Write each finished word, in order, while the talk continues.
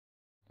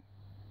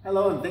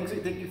Hello, and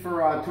thank you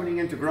for tuning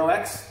in to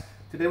GrowX.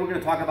 Today we're going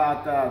to talk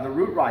about the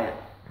Root Riot.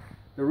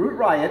 The Root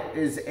Riot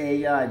is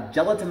a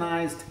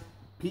gelatinized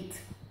peat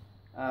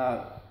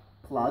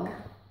plug,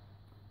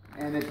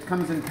 and it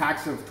comes in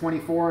packs of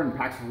 24 and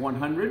packs of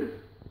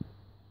 100.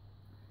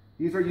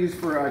 These are used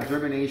for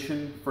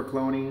germination, for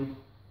cloning,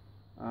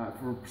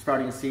 for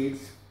sprouting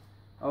seeds.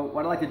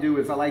 What I like to do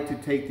is I like to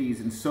take these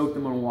and soak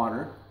them in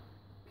water,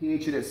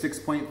 pH it at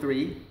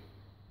 6.3,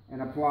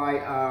 and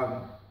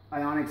apply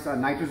Ionix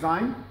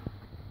Nitrozyme.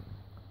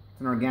 It's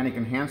an organic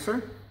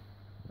enhancer,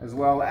 as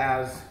well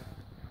as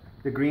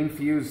the Green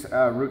Fuse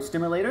root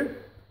stimulator.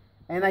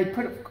 And I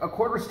put a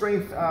quarter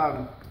strength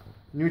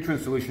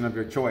nutrient solution of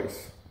your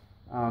choice.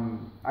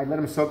 I let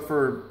them soak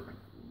for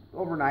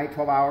overnight,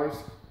 12 hours,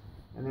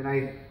 and then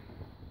I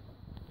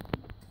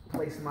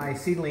place my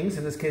seedlings.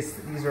 In this case,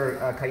 these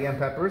are cayenne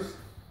peppers.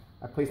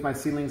 I place my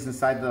seedlings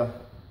inside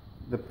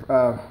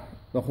the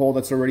hole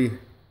that's already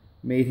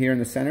made here in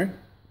the center.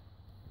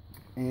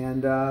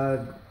 And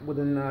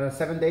within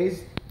 7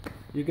 days,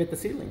 you get the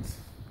seedlings.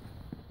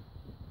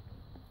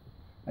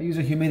 I use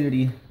a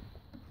humidity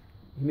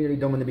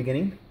dome in the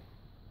beginning,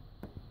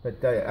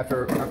 but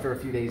after a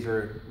few days,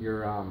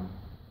 you're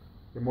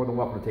more than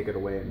welcome to take it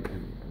away, and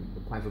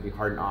the plants will be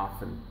hardened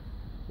off and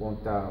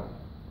won't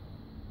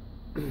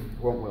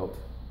wilt.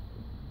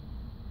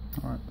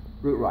 All right.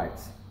 Root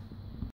Riots.